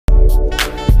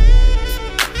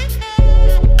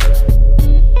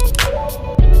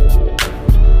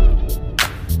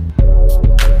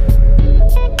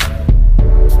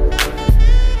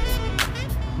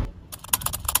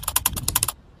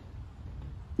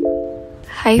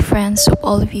Hi friends, hope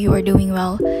all of you are doing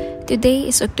well. Today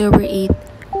is October 8th,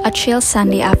 a chill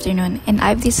Sunday afternoon, and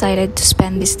I've decided to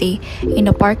spend this day in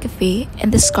a park cafe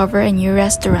and discover a new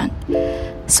restaurant.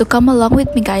 So come along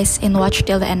with me guys and watch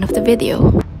till the end of the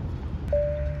video.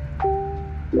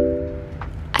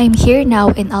 I'm here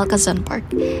now in Khazan Park,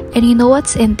 and you know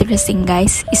what's interesting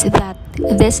guys is that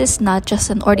this is not just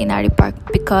an ordinary park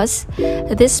because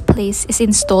this place is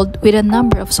installed with a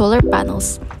number of solar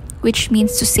panels, which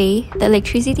means to say the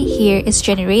electricity here is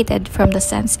generated from the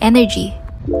sun's energy.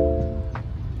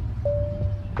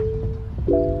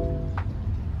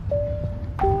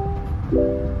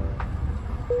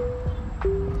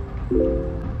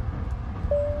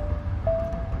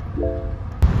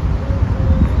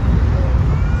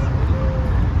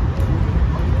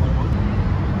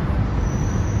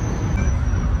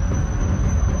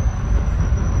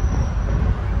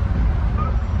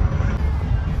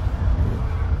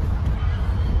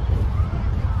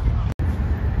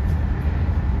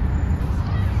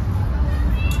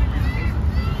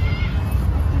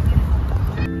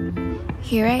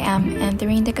 Here I am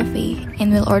entering the cafe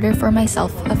and will order for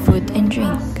myself a food and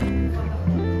drink.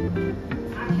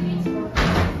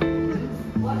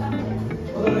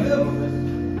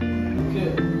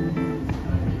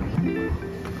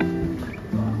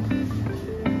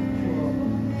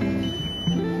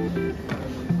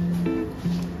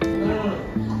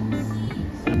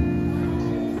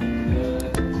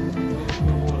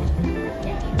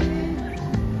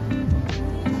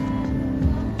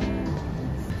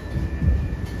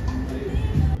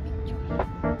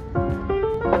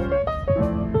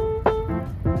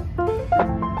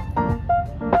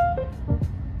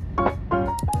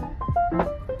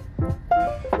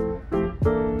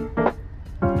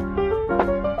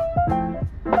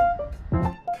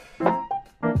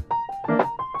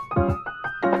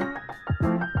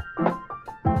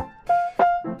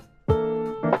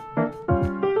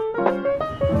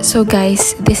 So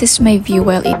guys, this is my view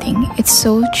while eating. It's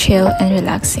so chill and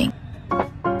relaxing.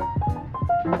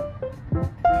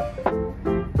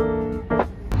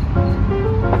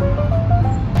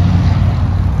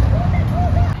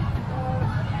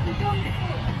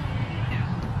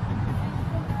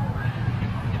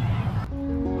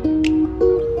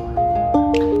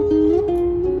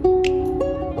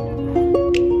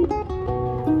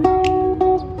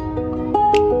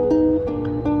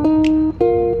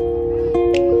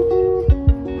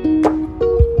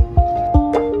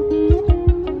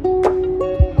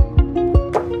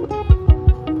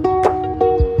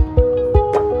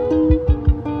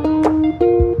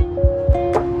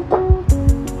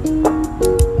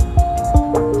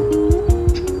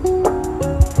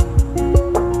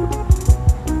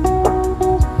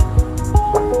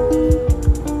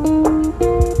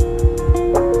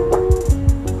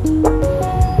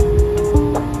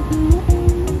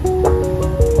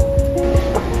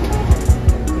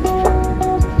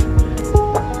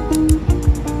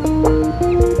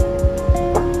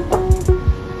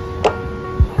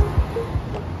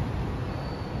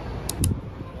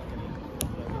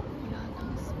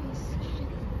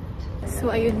 So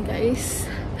ayun guys,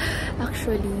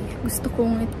 actually gusto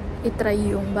kong itry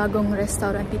yung bagong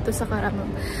restaurant dito sa Karamam,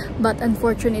 but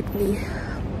unfortunately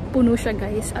puno siya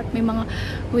guys at may mga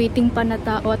waiting pa na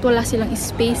tao at wala silang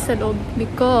space sa loob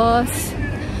because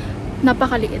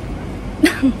napakaliit.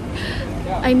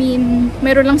 I mean,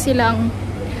 meron lang silang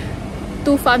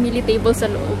 2 family tables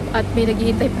sa loob at may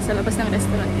naghihintay pa sa labas ng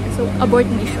restaurant. So abort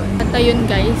mission. At ayun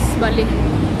guys, bali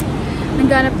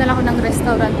naghanap na lang ako ng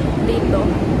restaurant dito.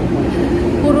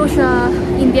 Puro siya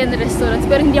Indian restaurants,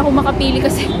 pero hindi ako makapili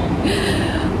kasi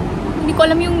hindi ko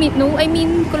alam yung menu. I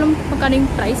mean, ko alam magkano yung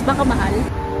price, baka mahal.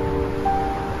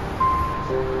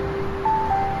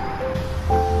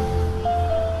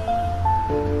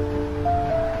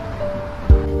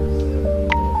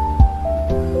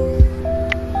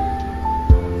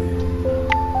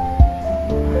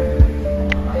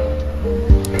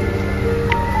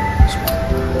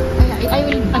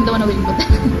 I'm the one who will put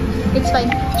that. It's fine.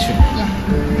 Sure. Yeah,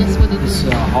 just put it. It's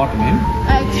hot, man.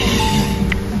 Thank you.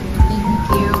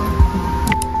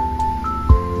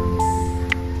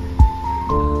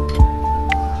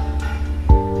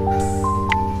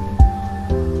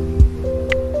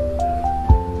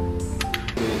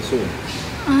 So,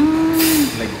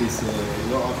 like this,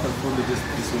 your after food is just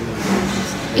this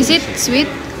one. Is it sweet?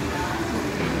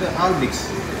 All mix.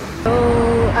 So,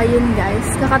 ayun guys,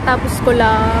 kakatapos ko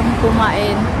lang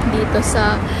kumain dito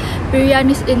sa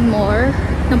Biryanis and More.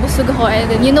 Nabusog ako, and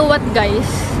then you know what guys,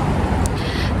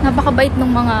 napakabait ng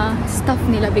mga staff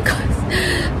nila because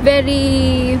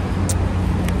very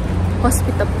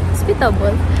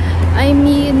hospitable. I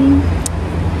mean,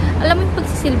 alam mo yung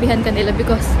pagsisilbihan kanila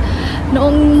because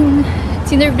noong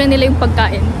sinerve na nila yung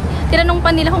pagkain, tinanong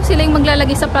pa nila kung sila yung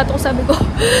maglalagay sa plato ko. Sabi ko,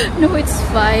 no, it's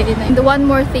fine. And one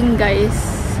more thing guys,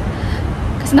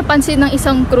 kasi napansin ng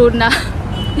isang crew na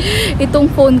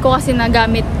itong phone ko kasi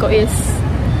nagamit ko is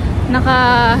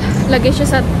nakalagay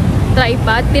siya sa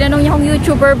tripod. Tinanong niya kung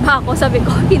YouTuber ba ako. Sabi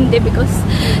ko, hindi, because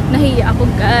nahiya ako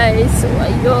guys. So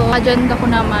ayun, agenda ko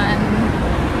naman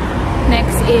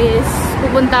next is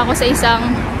pupunta ako sa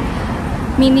isang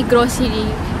mini grocery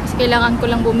kasi kailangan ko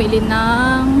lang bumili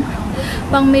ng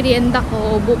pang merienda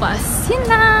ko bukas. Yun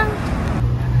lang.